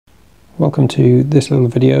Welcome to this little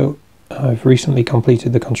video. I've recently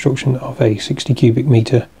completed the construction of a 60 cubic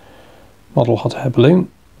meter model hot air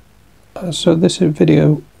balloon. So this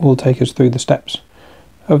video will take us through the steps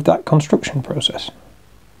of that construction process.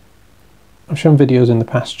 I've shown videos in the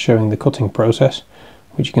past showing the cutting process,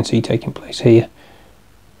 which you can see taking place here.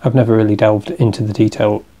 I've never really delved into the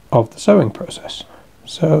detail of the sewing process.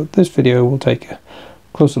 So this video will take a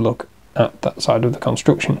closer look at that side of the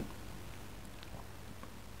construction.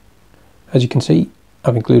 As you can see,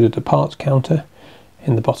 I've included a parts counter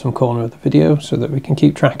in the bottom corner of the video so that we can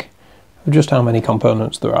keep track of just how many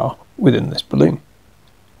components there are within this balloon.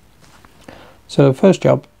 So first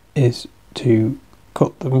job is to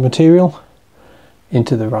cut the material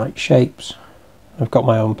into the right shapes. I've got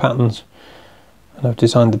my own patterns and I've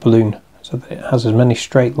designed the balloon so that it has as many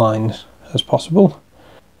straight lines as possible.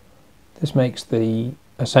 This makes the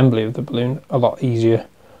assembly of the balloon a lot easier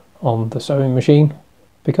on the sewing machine.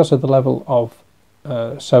 Because of the level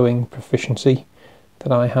of sewing proficiency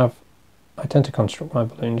that I have, I tend to construct my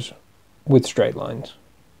balloons with straight lines.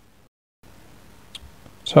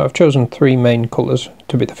 So I've chosen three main colours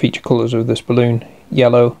to be the feature colours of this balloon: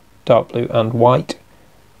 yellow, dark blue and white.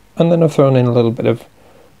 And then I've thrown in a little bit of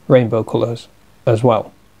rainbow colours as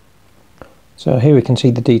well. So here we can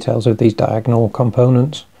see the details of these diagonal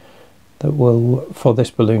components that will, for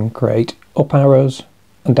this balloon, create up arrows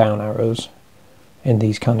and down arrows in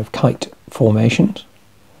these kind of kite formations.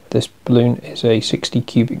 This balloon is a 60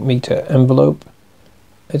 cubic meter envelope.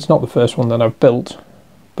 It's not the first one that I've built,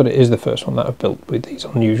 but it is the first one that I've built with these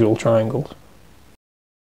unusual triangles.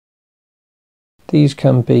 These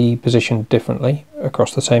can be positioned differently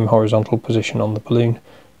across the same horizontal position on the balloon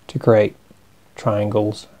to create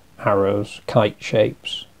triangles, arrows, kite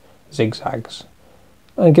shapes, zigzags,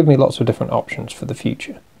 and give me lots of different options for the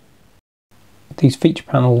future. These feature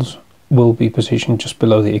panels will be positioned just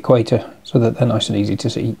below the equator so that they're nice and easy to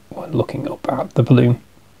see when looking up at the balloon.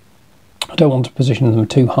 I don't want to position them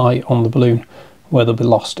too high on the balloon where they'll be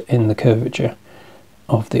lost in the curvature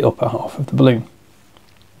of the upper half of the balloon.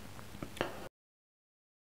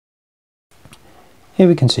 Here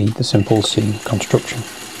we can see the simple seam construction.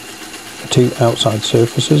 The two outside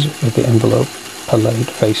surfaces of the envelope are laid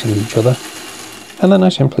facing each other, and then I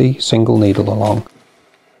simply single needle along.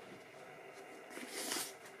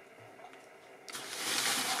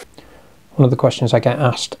 One of the questions I get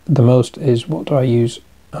asked the most is, what do I use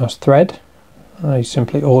as thread? I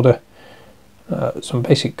simply order some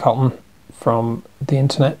basic cotton from the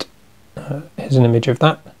internet. Here's an image of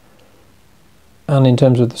that. And in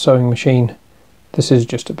terms of the sewing machine, this is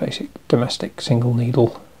just a basic domestic single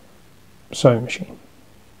needle sewing machine.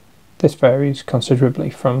 This varies considerably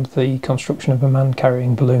from the construction of a man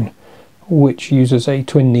carrying balloon, which uses a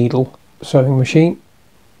twin needle sewing machine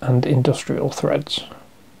and industrial threads.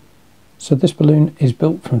 So this balloon is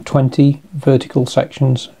built from 20 vertical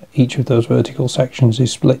sections. Each of those vertical sections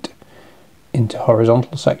is split into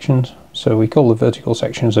horizontal sections. So we call the vertical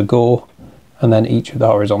sections a gore, and then each of the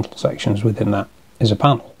horizontal sections within that is a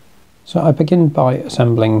panel. So I begin by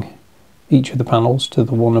assembling each of the panels to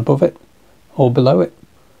the one above it or below it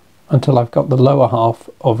until I've got the lower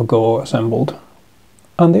half of a gore assembled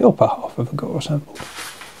and the upper half of a gore assembled.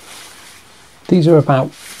 These are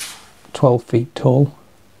about 12 feet tall,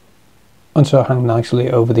 and so hang nicely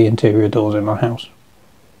over the interior doors in my house.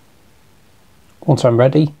 Once I'm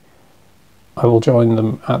ready, I will join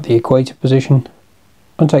them at the equator position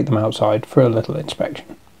and take them outside for a little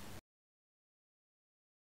inspection.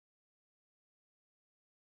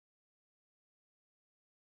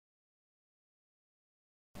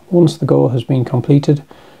 Once the gore has been completed,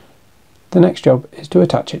 the next job is to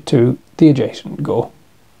attach it to the adjacent gore.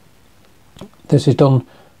 This is done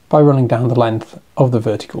by running down the length of the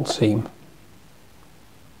vertical seam.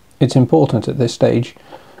 It's important at this stage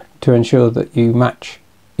to ensure that you match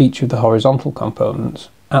each of the horizontal components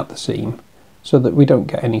at the seam so that we don't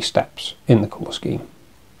get any steps in the colour scheme.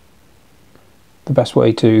 The best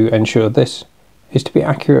way to ensure this is to be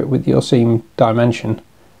accurate with your seam dimension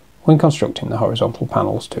when constructing the horizontal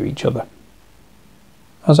panels to each other.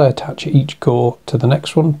 As I attach each gore to the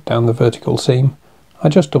next one down the vertical seam, I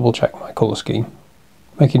just double check my colour scheme,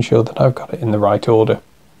 making sure that I've got it in the right order.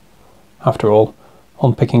 After all,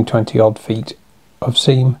 unpicking 20 odd feet of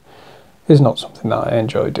seam is not something that I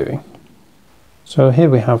enjoy doing. So here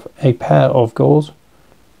we have a pair of gores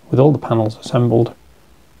with all the panels assembled,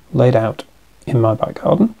 laid out in my back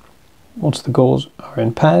garden. Once the gores are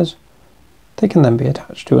in pairs, they can then be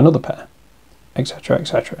attached to another pair, etc.,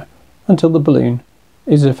 etc., until the balloon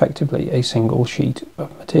is effectively a single sheet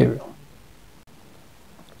of material.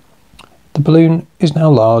 The balloon is now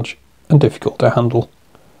large and difficult to handle,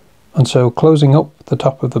 and so closing up the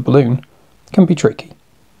top of the balloon can be tricky.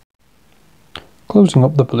 Closing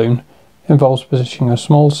up the balloon involves positioning a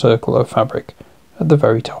small circle of fabric at the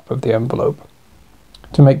very top of the envelope.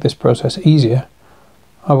 To make this process easier,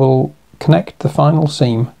 I will connect the final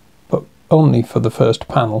seam, but only for the first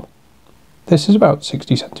panel. This is about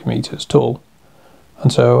 60 centimeters tall,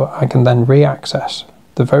 and so I can then re-access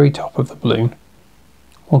the very top of the balloon.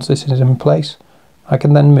 Once this is in place, I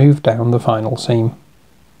can then move down the final seam.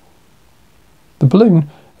 The balloon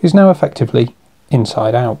is now effectively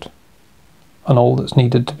inside out, and all that's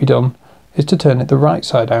needed to be done is to turn it the right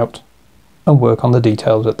side out and work on the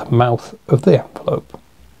details at the mouth of the envelope.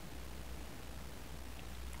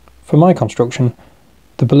 For my construction,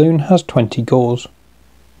 the balloon has 20 gauze,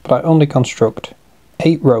 but I only construct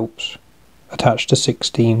 8 ropes attached to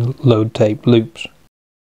 16 load tape loops.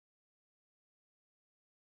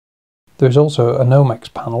 There is also a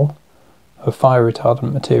Nomex panel of fire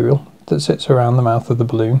retardant material that sits around the mouth of the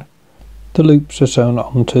balloon. The loops are sewn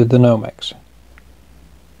onto the Nomex,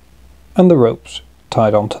 and the ropes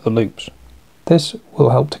tied onto the loops. This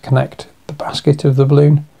will help to connect the basket of the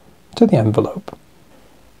balloon to the envelope.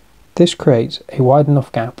 This creates a wide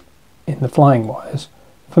enough gap in the flying wires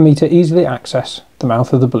for me to easily access the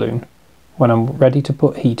mouth of the balloon when I'm ready to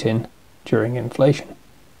put heat in during inflation.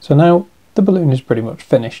 So now the balloon is pretty much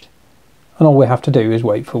finished, and all we have to do is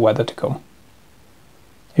wait for weather to come.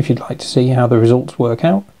 If you'd like to see how the results work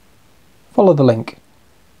out, follow the link